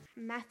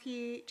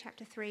Matthew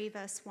chapter 3,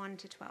 verse 1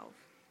 to 12.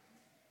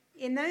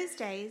 In those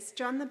days,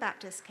 John the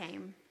Baptist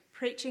came,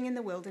 preaching in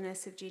the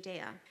wilderness of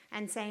Judea,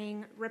 and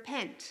saying,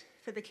 "Repent,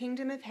 for the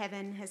kingdom of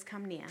heaven has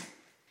come near."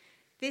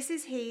 This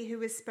is he who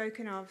was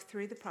spoken of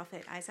through the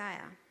prophet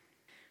Isaiah.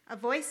 A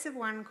voice of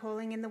one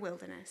calling in the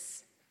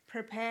wilderness,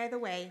 "Prepare the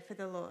way for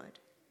the Lord,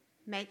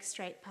 make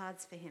straight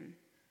paths for him."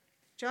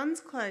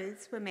 John's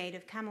clothes were made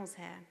of camel's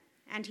hair,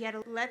 and he had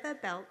a leather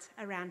belt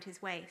around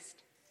his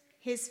waist.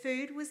 His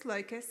food was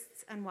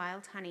locusts and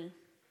wild honey.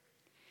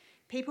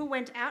 People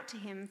went out to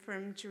him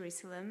from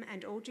Jerusalem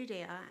and all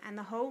Judea and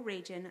the whole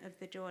region of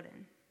the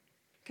Jordan.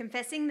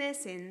 Confessing their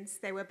sins,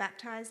 they were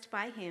baptized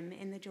by him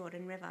in the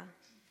Jordan River.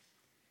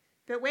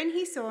 But when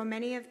he saw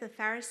many of the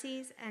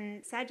Pharisees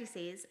and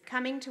Sadducees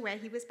coming to where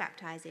he was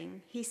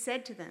baptizing, he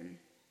said to them,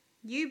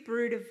 "You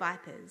brood of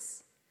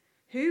vipers,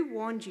 who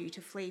warned you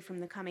to flee from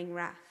the coming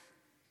wrath?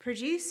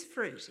 Produce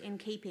fruit in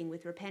keeping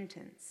with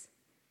repentance.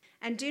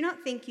 And do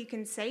not think you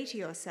can say to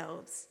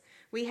yourselves,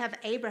 'We have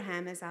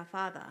Abraham as our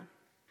father.'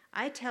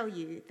 I tell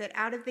you that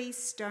out of these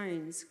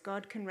stones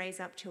God can raise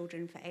up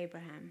children for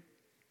Abraham.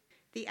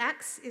 The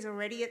axe is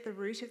already at the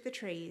root of the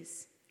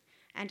trees,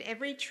 and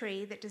every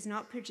tree that does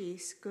not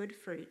produce good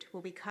fruit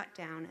will be cut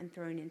down and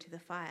thrown into the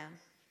fire.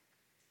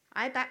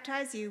 I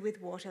baptize you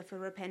with water for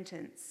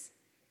repentance,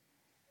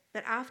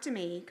 but after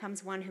me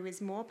comes one who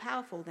is more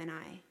powerful than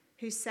I,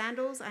 whose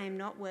sandals I am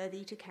not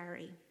worthy to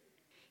carry.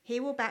 He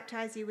will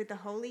baptize you with the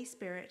Holy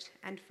Spirit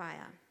and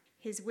fire.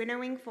 His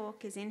winnowing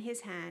fork is in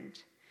his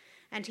hand,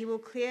 and he will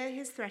clear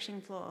his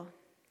threshing floor,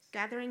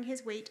 gathering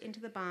his wheat into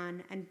the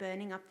barn and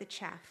burning up the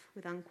chaff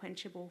with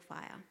unquenchable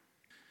fire."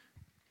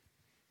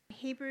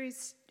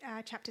 Hebrews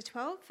chapter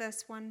 12,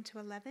 verse 1 to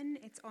 11.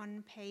 It's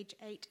on page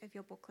 8 of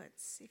your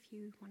booklets if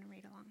you want to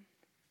read along.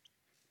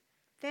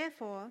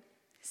 "Therefore,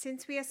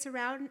 since we are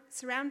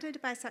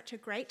surrounded by such a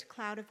great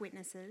cloud of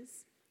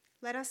witnesses,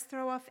 let us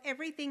throw off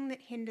everything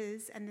that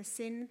hinders and the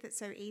sin that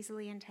so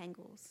easily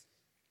entangles.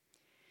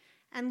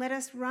 And let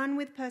us run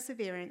with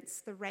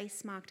perseverance the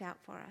race marked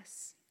out for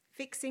us,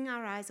 fixing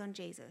our eyes on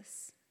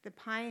Jesus, the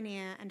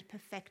pioneer and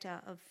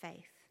perfecter of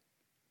faith.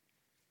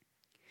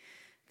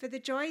 For the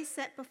joy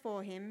set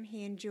before him,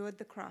 he endured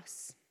the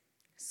cross,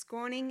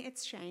 scorning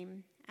its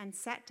shame, and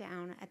sat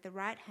down at the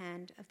right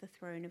hand of the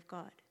throne of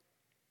God.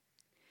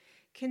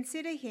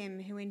 Consider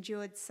him who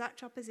endured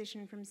such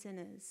opposition from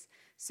sinners,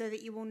 so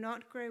that you will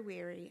not grow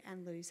weary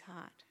and lose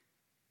heart.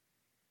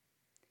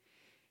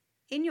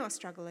 In your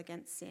struggle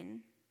against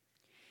sin,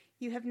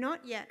 you have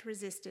not yet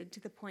resisted to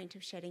the point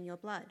of shedding your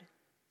blood.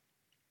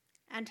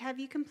 And have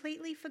you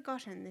completely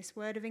forgotten this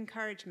word of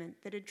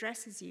encouragement that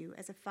addresses you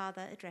as a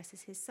father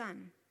addresses his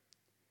son?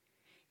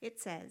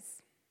 It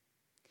says,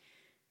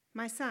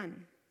 'My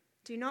son,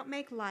 do not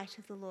make light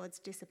of the Lord's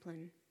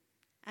discipline,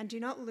 and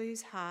do not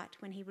lose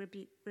heart when he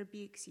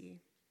rebukes you.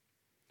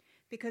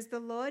 Because the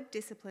Lord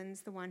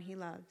disciplines the one he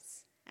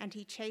loves, and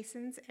he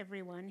chastens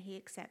everyone he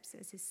accepts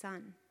as his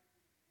son.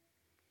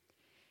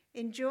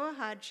 Endure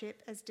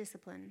hardship as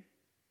discipline.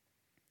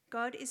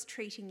 God is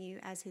treating you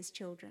as his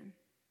children.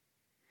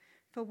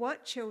 For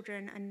what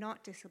children are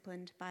not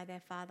disciplined by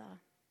their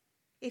father?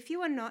 If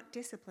you are not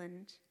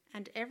disciplined,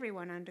 and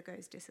everyone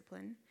undergoes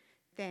discipline,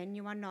 then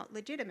you are not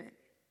legitimate,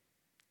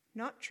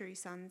 not true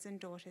sons and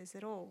daughters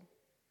at all.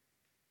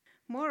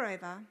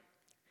 Moreover,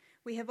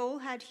 we have all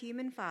had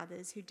human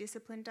fathers who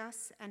disciplined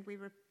us, and we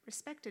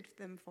respected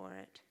them for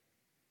it.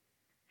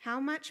 How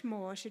much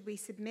more should we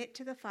submit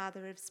to the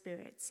Father of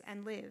spirits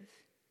and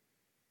live?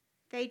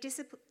 They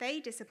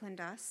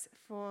disciplined us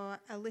for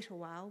a little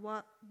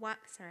while.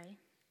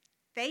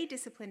 They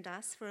disciplined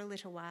us for a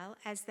little while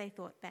as they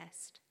thought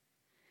best.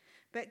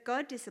 But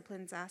God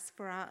disciplines us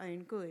for our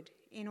own good,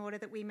 in order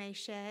that we may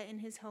share in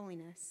his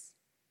holiness.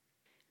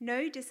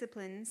 No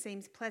discipline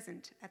seems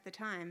pleasant at the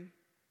time,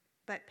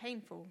 but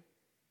painful.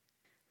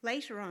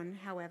 Later on,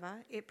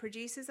 however, it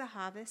produces a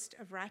harvest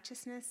of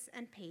righteousness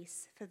and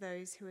peace for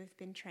those who have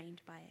been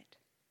trained by it."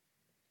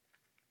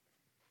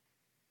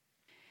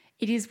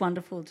 It is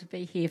wonderful to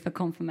be here for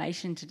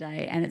confirmation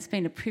today, and it's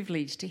been a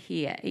privilege to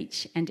hear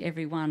each and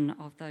every one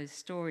of those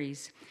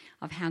stories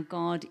of how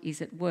God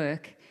is at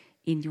work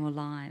in your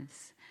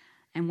lives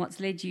and what's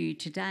led you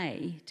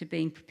today to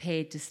being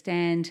prepared to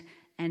stand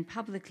and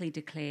publicly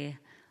declare,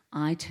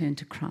 "I turn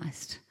to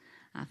Christ."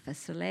 For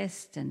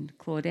Celeste and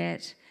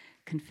Claudette,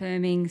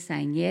 confirming,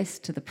 saying yes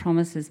to the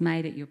promises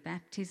made at your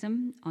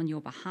baptism on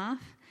your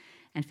behalf,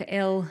 and for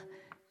Elle,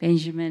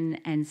 Benjamin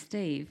and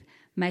Steve,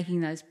 making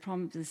those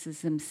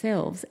promises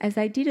themselves as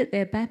they did at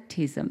their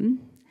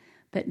baptism,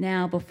 but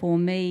now before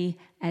me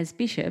as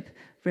bishop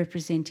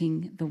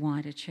representing the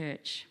wider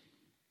church.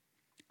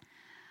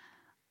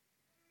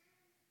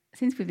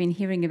 Since we've been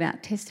hearing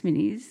about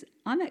testimonies,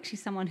 I'm actually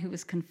someone who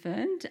was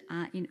confirmed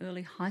in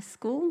early high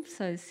school,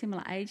 so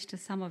similar age to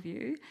some of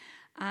you.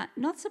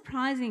 Not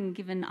surprising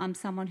given I'm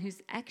someone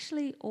who's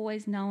actually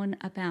always known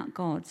about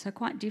God, so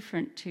quite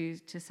different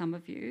to some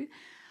of you.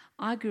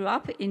 I grew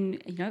up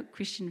in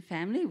Christian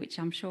family, which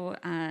I'm sure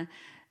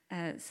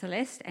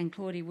Celeste and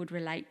Claudie would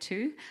relate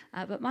to.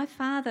 But my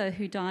father,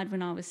 who died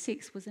when I was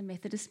 6, was a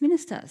Methodist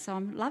minister. So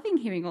I'm loving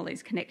hearing all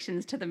these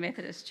connections to the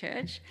Methodist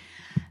Church.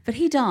 But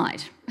he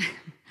died.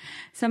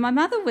 So my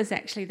mother was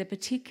actually the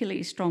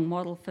particularly strong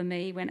model for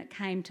me when it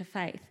came to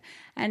faith.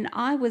 And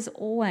I was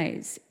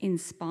always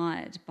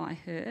inspired by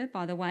her,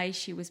 by the way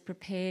she was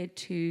prepared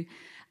to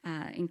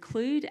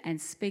include and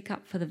speak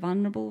up for the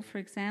vulnerable, for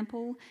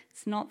example.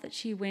 It's not that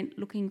she went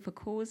looking for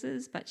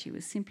causes, but she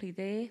was simply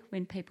there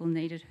when people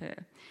needed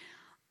her.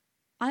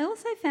 I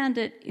also found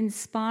it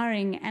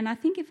inspiring, and I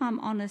think, if I'm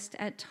honest,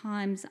 at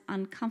times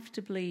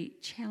uncomfortably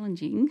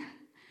challenging,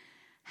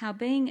 how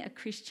being a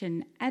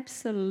Christian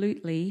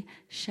absolutely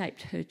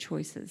shaped her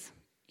choices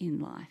in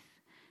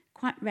life,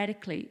 quite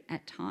radically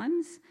at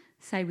times,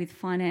 say with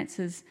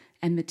finances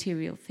and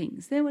material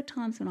things. There were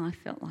times when I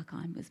felt like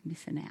I was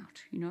missing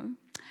out, you know.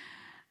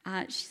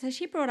 So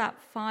she brought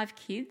up 5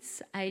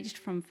 kids aged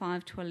from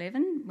 5 to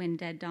 11 when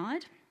Dad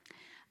died.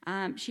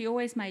 She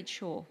always made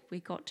sure we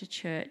got to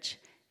church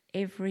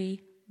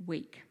every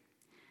week.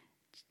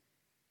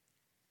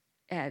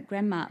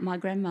 My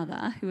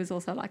grandmother, who was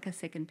also like a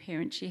second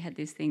parent, she had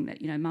this thing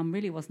that, you know, Mum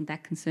really wasn't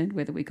that concerned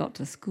whether we got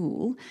to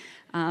school,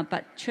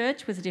 but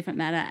church was a different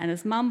matter. And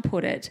as Mum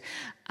put it,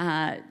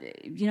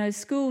 you know,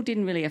 school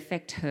didn't really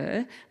affect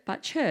her,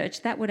 but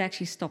church, that would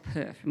actually stop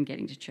her from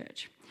getting to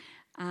church.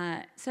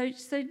 So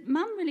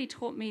Mum really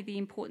taught me the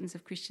importance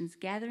of Christians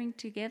gathering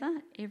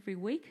together every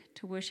week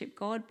to worship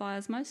God by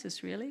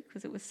osmosis, really,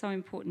 because it was so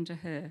important to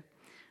her.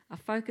 A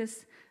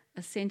focus,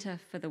 a centre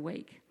for the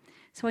week.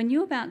 So I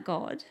knew about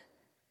God.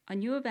 I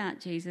knew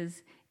about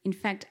Jesus. In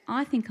fact,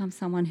 I think I'm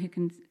someone who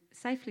can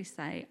safely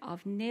say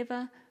I've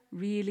never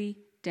really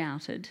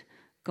doubted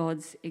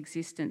God's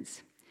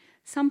existence.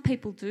 Some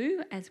people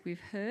do, as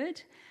we've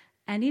heard,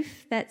 and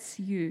if that's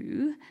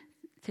you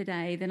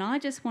today, then I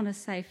just want to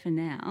say for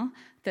now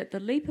that the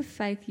leap of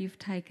faith you've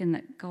taken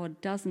that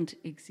God doesn't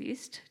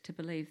exist, to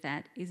believe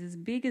that, is as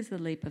big as the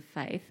leap of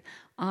faith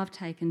I've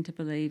taken to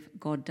believe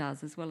God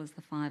does, as well as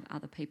the 5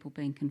 other people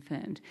being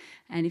confirmed.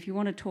 And if you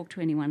want to talk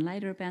to anyone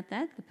later about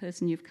that, the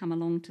person you've come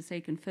along to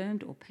see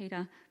confirmed, or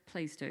Peter,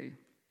 please do.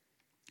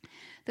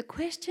 The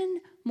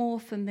question more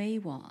for me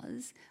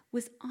was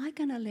I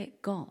going to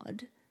let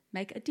God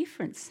make a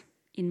difference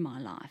in my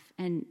life?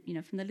 And, you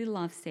know, from the little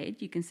I've said,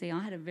 you can see I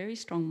had a very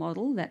strong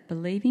model that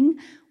believing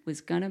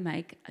was going to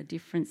make a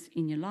difference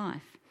in your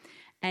life.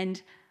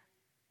 And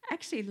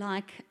actually,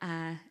 like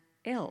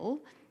Elle,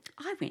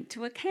 I went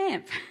to a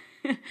camp.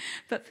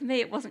 But for me,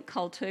 it wasn't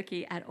cold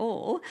turkey at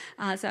all.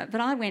 But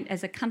I went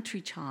as a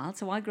country child,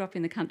 so I grew up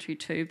in the country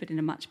too, but in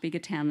a much bigger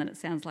town than it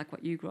sounds like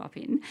what you grew up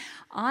in.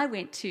 I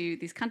went to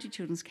this country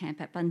children's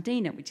camp at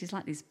Bundeena, which is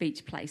like this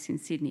beach place in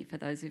Sydney, for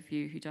those of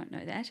you who don't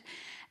know that.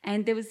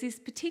 And there was this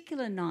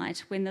particular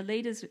night when the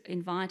leaders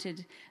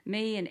invited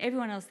me and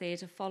everyone else there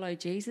to follow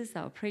Jesus.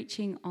 They were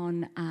preaching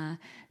on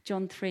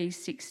John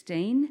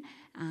 3:16,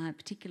 a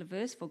particular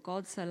verse, "For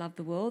God so loved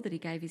the world that he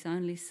gave his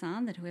only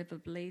son, that whoever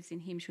believes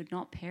in him should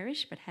not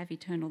perish but have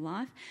eternal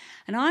life."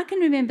 And I can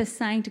remember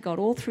saying to God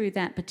all through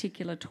that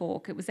particular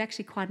talk, it was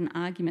actually quite an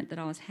argument that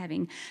I was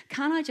having,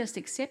 can't I just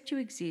accept you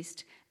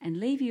exist and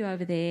leave you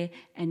over there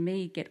and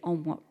me get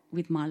on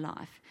with my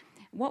life?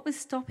 What was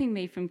stopping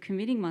me from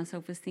committing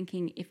myself was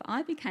thinking, if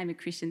I became a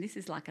Christian, this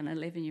is like an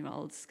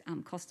 11-year-old's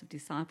cost of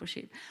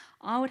discipleship,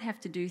 I would have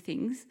to do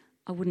things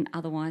I wouldn't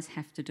otherwise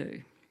have to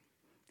do.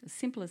 As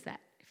simple as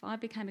that. If I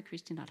became a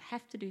Christian, I'd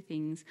have to do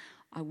things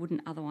I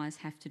wouldn't otherwise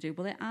have to do.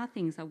 Well, there are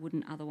things I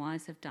wouldn't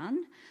otherwise have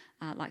done,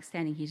 like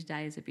standing here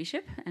today as a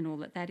bishop and all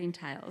that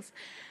entails.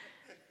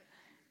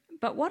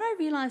 But what I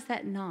realised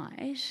that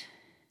night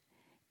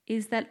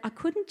is that I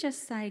couldn't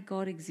just say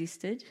God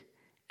existed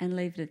and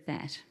leave it at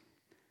that.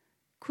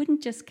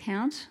 Couldn't just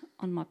count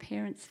on my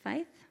parents'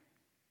 faith,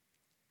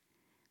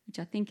 which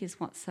I think is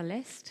what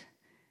Celeste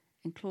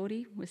and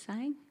Claudie were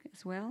saying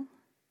as well.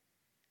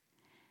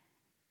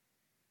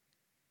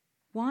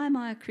 Why am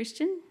I a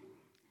Christian?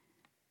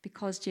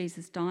 Because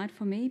Jesus died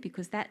for me,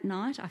 because that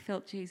night I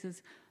felt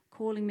Jesus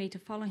calling me to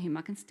follow him.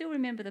 I can still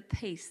remember the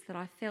peace that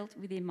I felt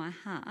within my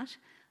heart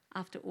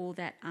after all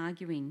that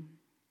arguing.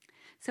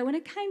 So when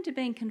it came to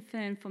being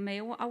confirmed for me,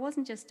 I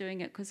wasn't just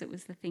doing it because it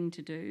was the thing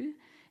to do,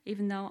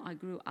 even though I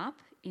grew up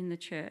in the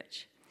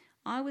church.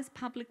 I was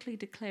publicly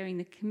declaring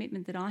the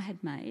commitment that I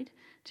had made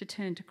to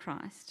turn to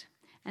Christ.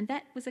 And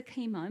that was a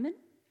key moment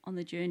on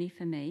the journey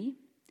for me.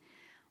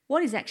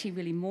 What is actually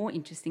really more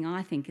interesting,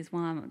 I think, is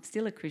why I'm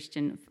still a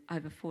Christian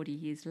over 40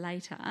 years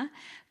later,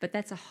 but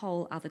that's a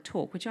whole other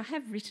talk, which I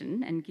have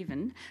written and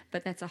given,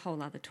 but that's a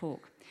whole other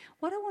talk.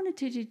 What I want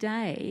to do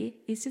today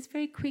is just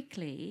very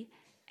quickly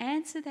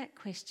answer that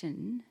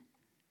question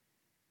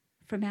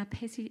from our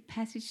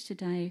passage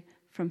today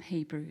from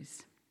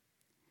Hebrews.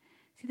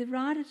 See, the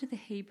writer to the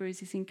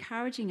Hebrews is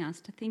encouraging us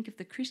to think of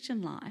the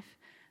Christian life,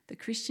 the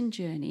Christian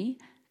journey,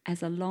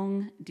 as a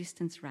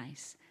long-distance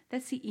race.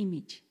 That's the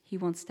image he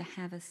wants to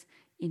have us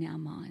in our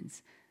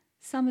minds.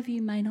 Some of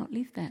you may not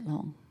live that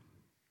long.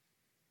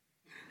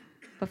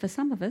 But for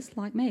some of us,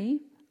 like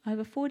me,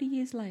 over 40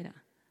 years later,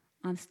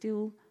 I'm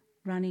still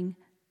running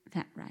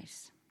that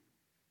race.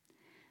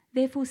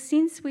 Therefore,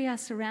 since we are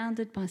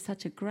surrounded by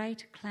such a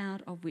great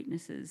cloud of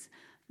witnesses,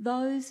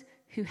 those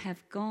who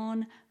have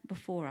gone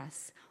before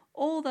us,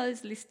 all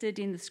those listed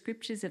in the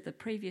scriptures of the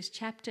previous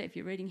chapter, if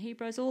you're reading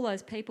Hebrews, all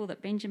those people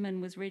that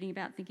Benjamin was reading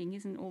about thinking,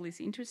 isn't all this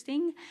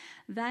interesting?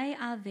 They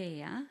are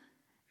there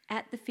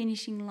at the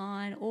finishing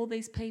line, all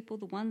these people,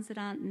 the ones that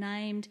aren't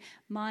named,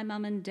 my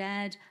mum and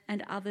dad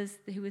and others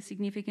who are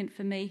significant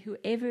for me,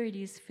 whoever it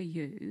is for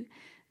you,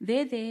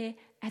 they're there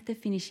at the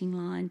finishing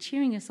line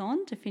cheering us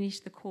on to finish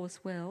the course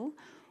well,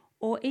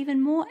 or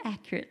even more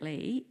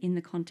accurately in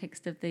the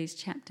context of these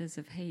chapters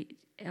of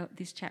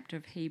this chapter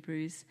of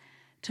Hebrews,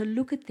 to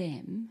look at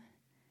them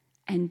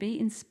and be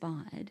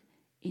inspired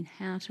in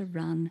how to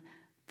run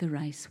the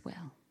race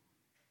well.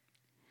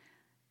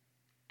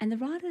 And the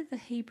writer of the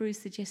Hebrews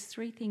suggests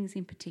three things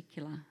in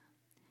particular,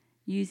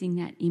 using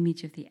that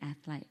image of the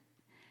athlete.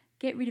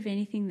 Get rid of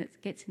anything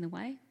that gets in the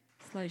way,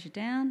 slows you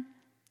down.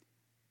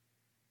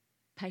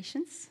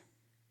 Patience,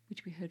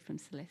 which we heard from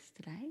Celeste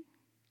today.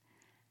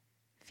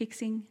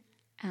 Fixing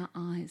our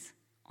eyes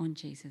on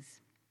Jesus.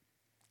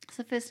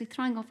 So firstly,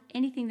 throwing off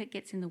anything that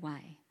gets in the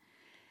way.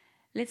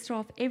 Let's throw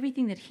off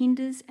everything that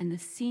hinders and the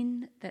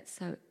sin that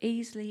so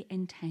easily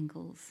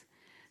entangles.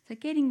 So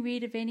getting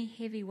rid of any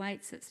heavy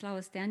weights that slow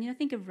us down.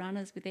 Think of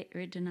runners with their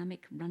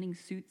aerodynamic running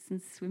suits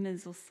and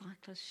swimmers or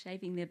cyclists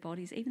shaving their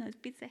bodies, even those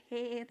bits of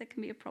hair that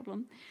can be a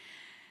problem.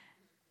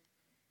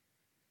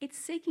 It's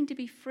seeking to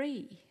be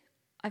free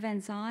of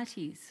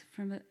anxieties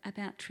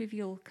about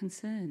trivial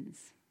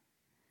concerns.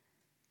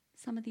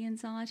 Some of the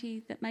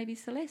anxiety that maybe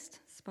Celeste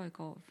spoke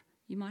of,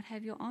 you might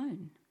have your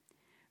own.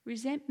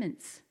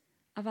 Resentments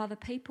of other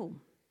people,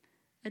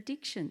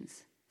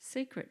 addictions,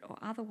 secret or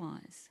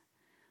otherwise.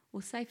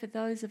 Or say for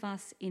those of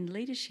us in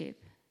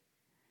leadership,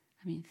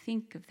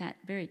 think of that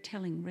very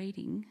telling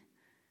reading,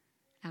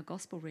 our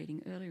gospel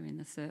reading earlier in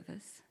the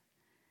service,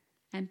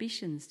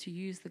 ambitions to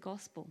use the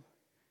gospel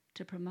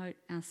to promote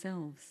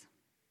ourselves.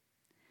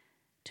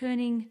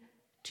 Turning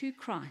to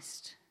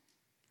Christ,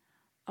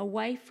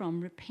 away from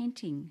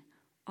repenting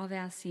of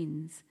our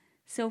sins,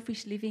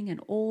 selfish living and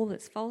all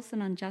that's false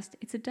and unjust.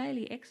 It's a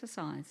daily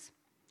exercise,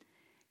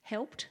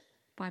 helped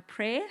by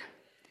prayer.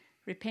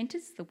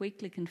 Repentance, the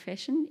weekly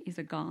confession, is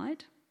a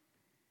guide.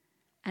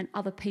 And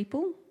other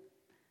people,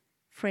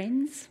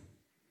 friends,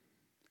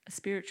 a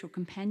spiritual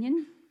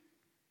companion,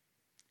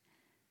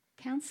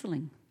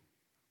 counselling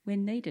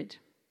when needed.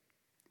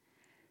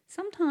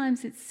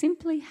 Sometimes it's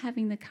simply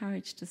having the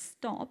courage to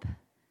stop,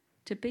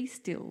 to be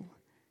still,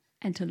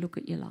 and to look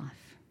at your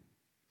life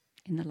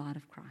in the light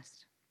of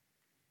Christ.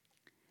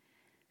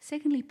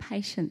 Secondly,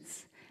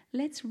 patience.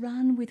 Let's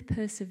run with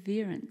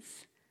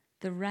perseverance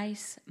the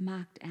race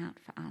marked out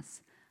for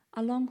us.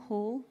 A long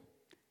haul,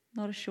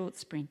 not a short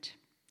sprint.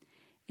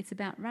 It's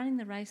about running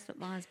the race that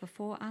lies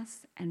before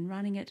us and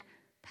running it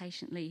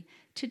patiently.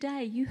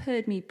 Today you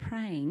heard me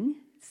praying,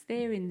 it's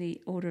there in the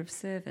order of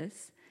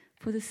service,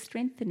 for the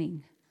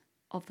strengthening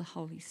of the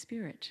Holy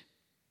Spirit.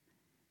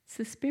 It's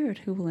the Spirit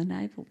who will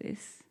enable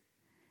this.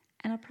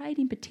 And I prayed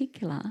in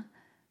particular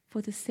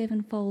for the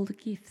sevenfold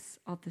gifts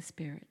of the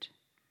Spirit.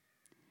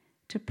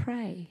 To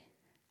pray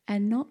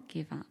and not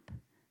give up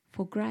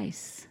for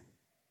grace,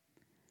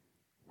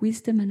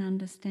 wisdom and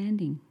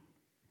understanding,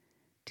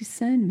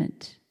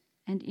 discernment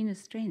and inner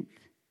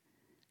strength,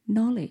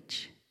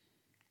 knowledge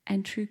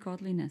and true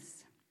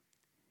godliness.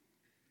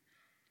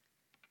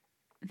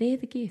 They're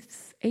the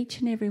gifts, each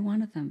and every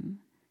one of them,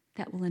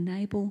 that will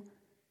enable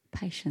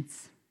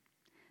patience,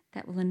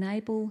 that will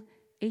enable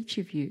each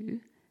of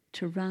you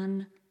to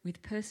run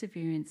with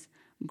perseverance,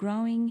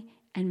 growing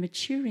and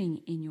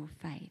maturing in your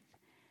faith,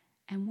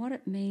 and what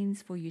it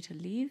means for you to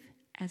live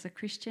as a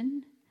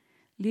Christian,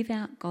 live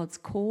out God's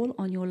call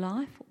on your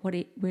life,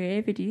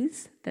 wherever it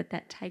is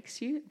that takes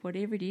you,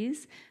 whatever it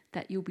is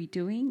that you'll be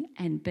doing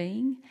and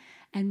being,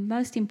 and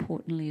most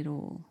importantly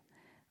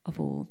of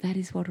all, that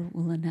is what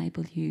will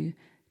enable you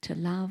to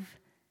love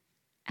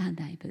our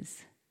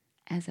neighbours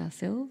as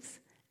ourselves,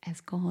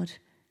 as God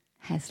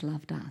has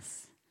loved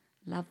us.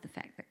 Love the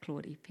fact that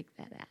Claudie picked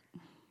that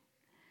out.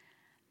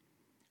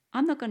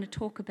 I'm not going to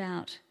talk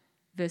about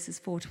verses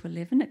 4 to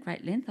 11 at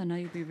great length. I know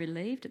you'll be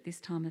relieved at this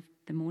time of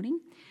the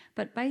morning.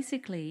 But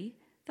basically,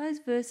 those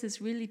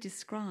verses really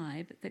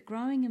describe that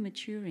growing and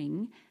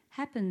maturing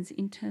happens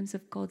in terms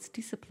of God's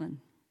discipline.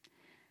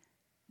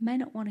 You may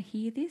not want to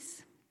hear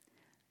this.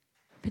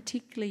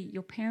 Particularly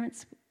your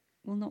parents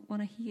will not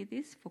want to hear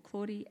this for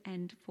Claudie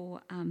and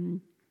for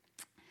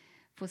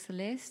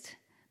Celeste.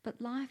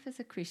 But life as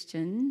a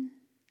Christian,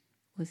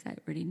 as they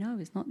already know,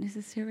 is not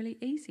necessarily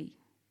easy.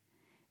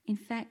 In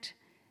fact,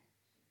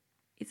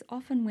 it's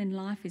often when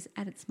life is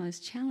at its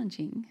most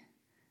challenging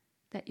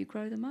that you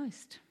grow the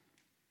most.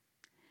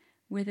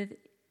 Whether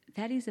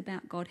that is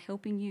about God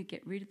helping you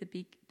get rid of the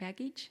big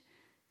baggage,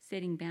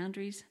 setting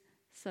boundaries,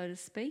 so to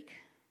speak.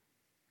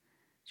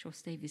 I'm sure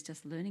Steve is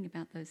just learning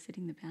about those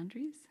setting the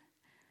boundaries.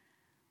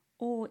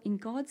 Or in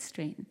God's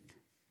strength,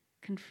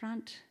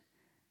 confront,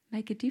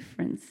 make a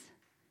difference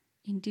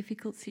in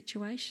difficult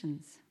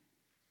situations.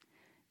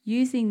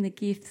 using the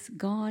gifts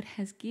God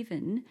has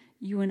given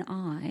you and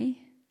I,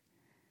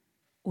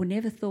 or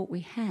never thought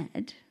we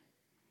had,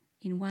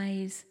 in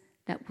ways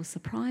that will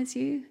surprise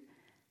you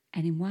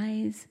and in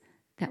ways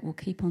that will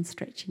keep on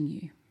stretching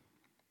you.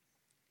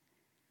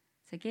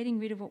 So getting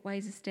rid of what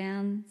weighs us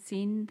down,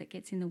 sin that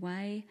gets in the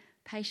way,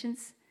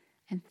 patience,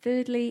 and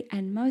thirdly,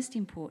 and most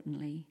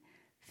importantly,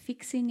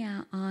 fixing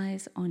our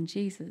eyes on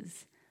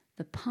Jesus,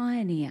 the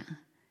pioneer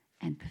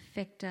and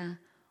perfecter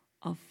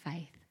of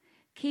faith.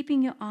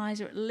 Keeping your eyes,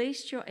 or at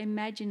least your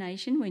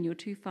imagination when you're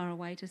too far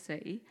away to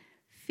see,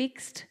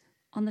 fixed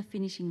on the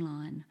finishing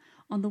line,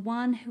 on the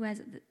one who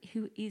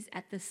is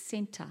at the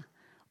centre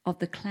of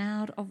the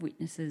cloud of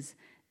witnesses,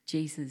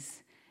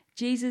 Jesus.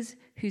 Jesus,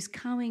 whose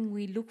coming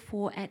we look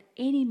for at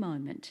any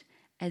moment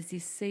as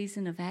this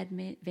season of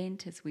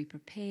Advent, as we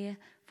prepare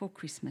for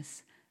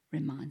Christmas,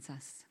 reminds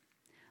us.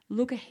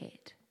 Look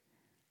ahead.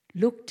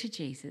 Look to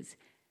Jesus.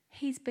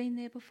 He's been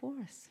there before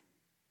us.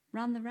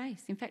 Run the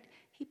race. In fact,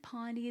 he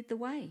pioneered the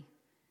way.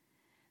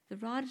 The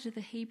writer to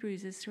the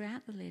Hebrews, as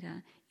throughout the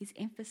letter, is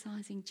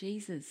emphasising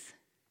Jesus.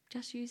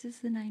 Just uses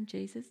the name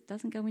Jesus.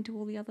 Doesn't go into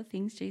all the other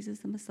things. Jesus,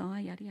 the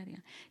Messiah, yada, yada,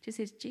 yada. Just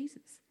says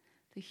Jesus,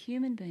 the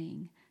human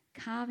being,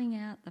 carving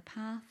out the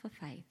path for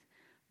faith,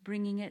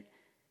 bringing it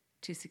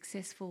to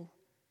successful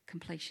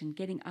completion,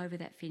 getting over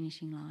that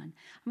finishing line.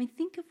 I mean,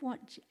 think of what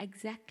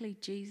exactly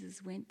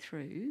Jesus went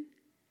through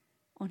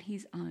on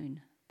his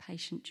own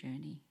patient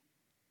journey,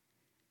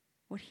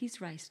 what his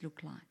race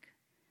looked like.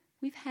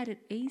 We've had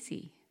it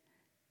easy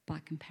by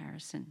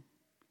comparison.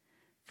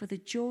 For the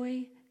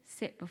joy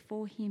set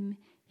before him,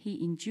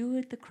 he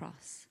endured the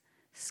cross,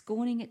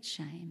 scorning its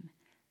shame,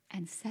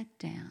 and sat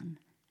down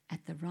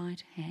at the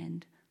right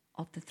hand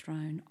of the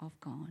throne of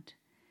God.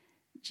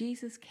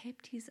 Jesus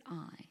kept his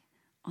eye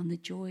on the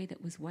joy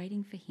that was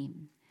waiting for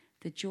him,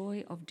 the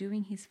joy of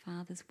doing his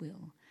Father's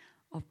will,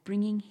 of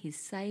bringing his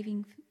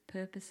saving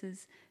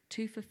purposes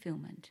to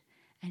fulfilment,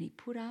 and he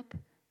put up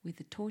with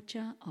the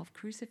torture of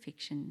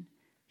crucifixion,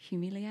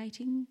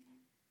 humiliating,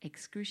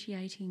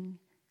 excruciating,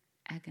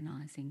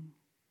 agonising.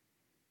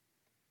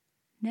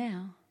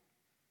 Now,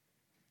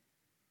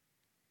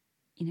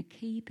 in a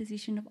key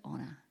position of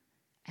honour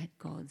at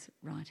God's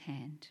right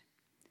hand.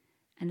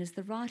 And as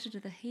the writer to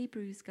the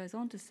Hebrews goes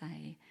on to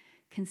say,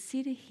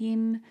 consider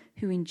him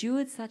who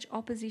endured such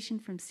opposition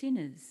from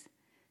sinners,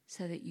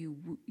 so that you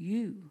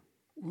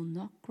will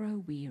not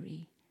grow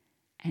weary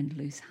and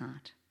lose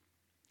heart.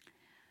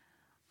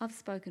 I've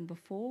spoken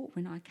before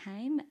when I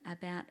came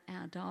about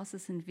our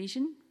diocesan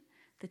vision,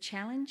 the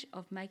challenge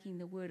of making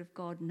the Word of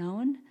God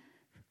known,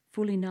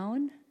 fully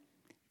known.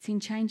 It's in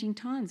changing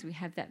times we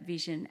have that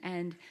vision,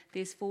 and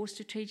there's 4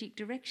 strategic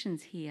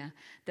directions here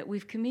that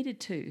we've committed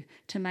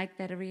to make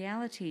that a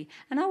reality.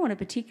 And I want to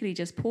particularly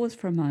just pause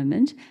for a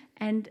moment,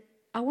 and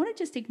I want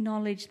to just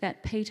acknowledge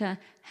that Peter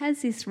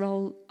has this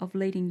role of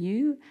leading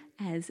you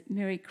as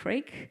Merry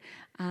Creek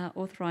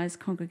Authorised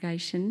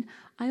Congregation.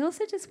 I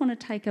also just want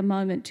to take a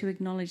moment to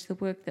acknowledge the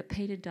work that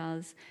Peter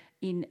does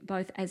in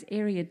both as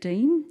Area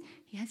Dean.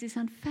 He has this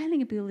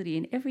unfailing ability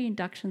in every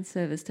induction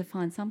service to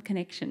find some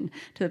connection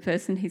to the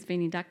person he's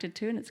been inducted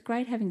to, and it's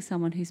great having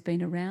someone who's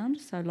been around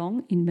so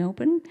long in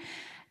Melbourne.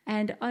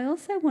 And I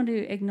also want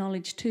to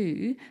acknowledge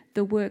too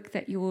the work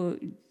that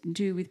you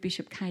do with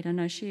Bishop Kate. I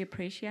know she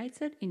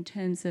appreciates it in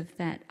terms of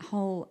that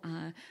whole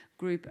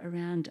group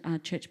around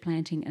church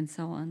planting and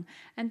so on.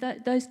 And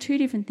those 2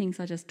 different things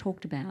I just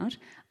talked about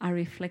are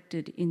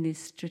reflected in this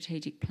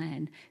strategic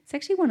plan. It's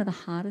actually one of the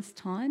hardest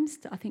times,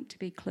 I think, to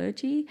be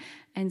clergy,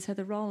 and so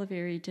the role of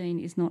Area Dean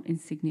is not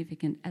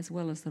insignificant, as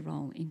well as the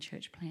role in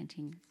church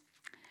planting.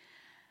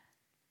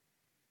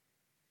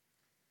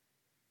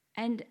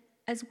 And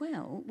as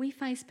well, we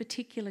face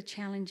particular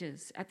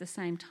challenges at the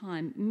same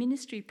time.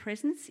 Ministry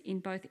presence in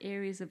both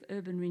areas of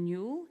urban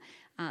renewal.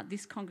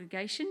 This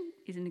congregation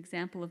is an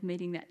example of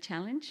meeting that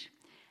challenge.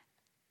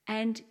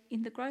 And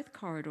in the growth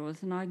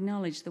corridors, and I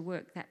acknowledge the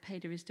work that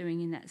Peter is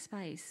doing in that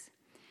space.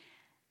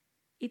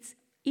 It's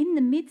in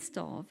the midst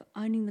of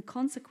owning the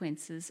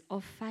consequences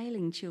of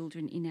failing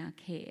children in our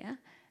care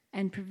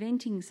and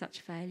preventing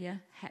such failure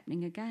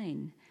happening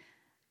again.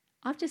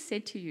 I've just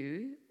said to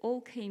you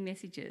all key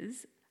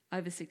messages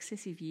over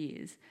successive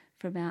years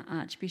from our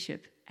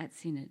Archbishop at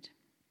Synod.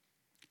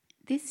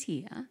 This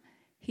year,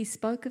 he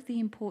spoke of the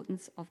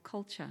importance of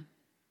culture,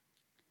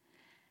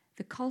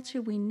 the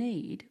culture we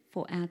need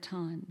for our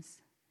times.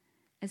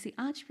 As the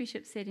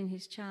Archbishop said in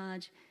his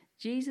charge,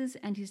 Jesus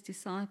and his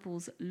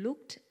disciples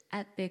looked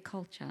at their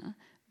culture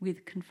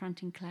with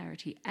confronting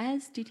clarity,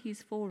 as did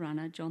his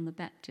forerunner, John the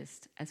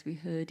Baptist, as we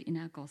heard in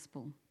our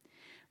Gospel.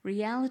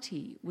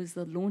 Reality was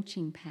the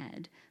launching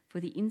pad for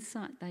the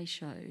insight they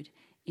showed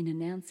in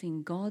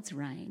announcing God's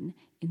reign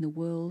in the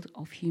world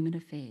of human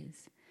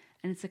affairs.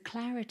 And it's a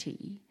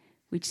clarity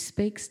which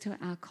speaks to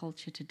our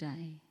culture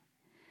today.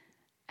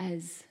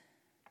 As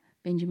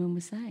Benjamin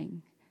was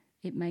saying,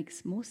 it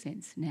makes more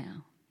sense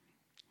now.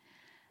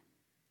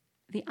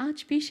 The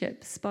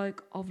Archbishop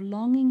spoke of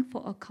longing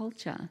for a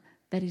culture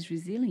that is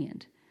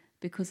resilient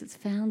because it's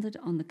founded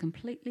on the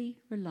completely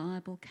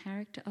reliable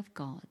character of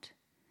God,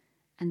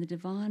 and the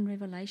divine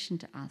revelation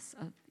to us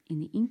in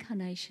the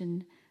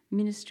incarnation,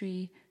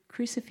 ministry,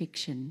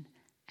 crucifixion,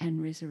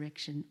 and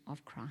resurrection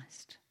of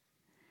Christ.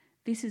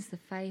 This is the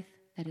faith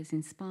that has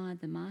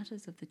inspired the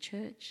martyrs of the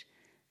church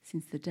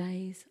since the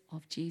days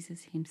of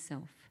Jesus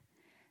himself.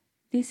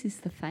 This is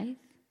the faith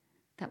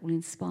that will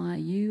inspire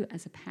you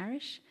as a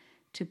parish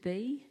to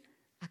be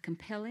a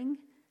compelling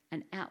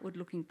and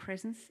outward-looking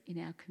presence in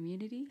our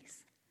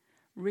communities,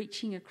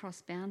 reaching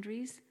across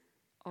boundaries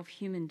of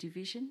human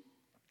division,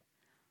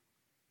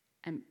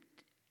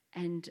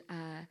 and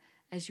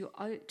as you're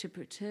to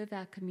preserve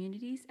our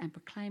communities and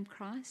proclaim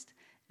Christ,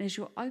 and as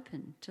you're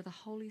open to the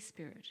Holy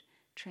Spirit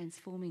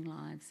transforming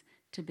lives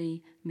to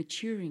be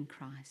maturing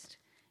Christ,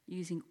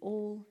 using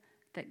all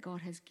that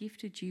God has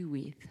gifted you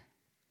with.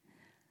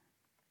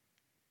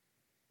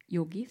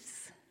 Your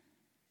gifts.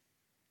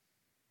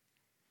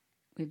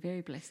 We're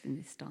very blessed in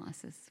this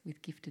diocese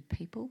with gifted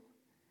people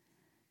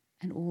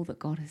and all that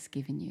God has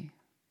given you,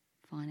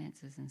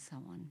 finances and so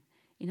on.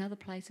 In other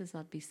places,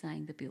 I'd be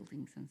saying the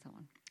buildings and so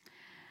on.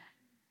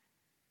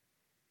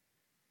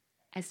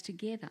 As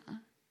together,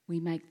 we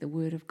make the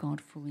word of God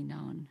fully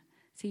known.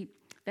 See,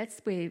 that's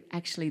where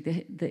actually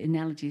the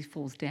analogy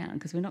falls down,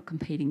 because we're not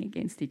competing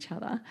against each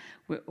other.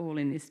 We're all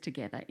in this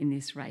together, in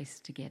this race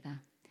together.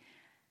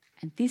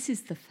 And this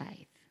is the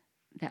faith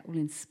that will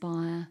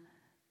inspire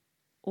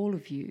all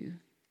of you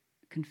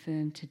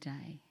confirmed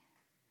today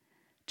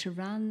to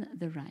run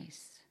the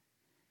race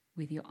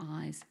with your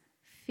eyes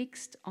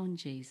fixed on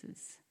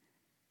Jesus.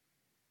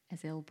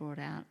 As Elle brought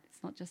out,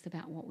 it's not just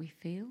about what we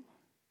feel,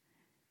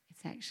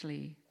 it's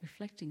actually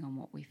reflecting on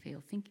what we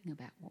feel, thinking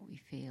about what we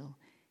feel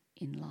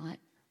in light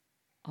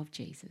of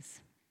Jesus.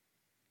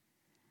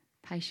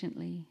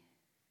 Patiently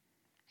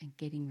and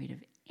getting rid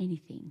of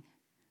anything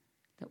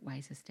that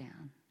weighs us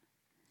down,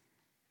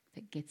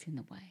 that gets in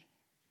the way.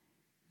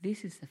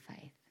 This is the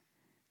faith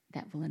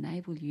that will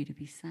enable you to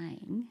be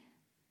saying,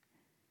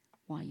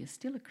 while you're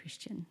still a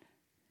Christian,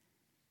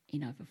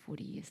 in over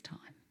 40 years'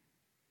 time.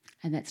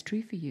 And that's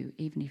true for you,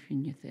 even if you're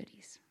in your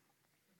 30s.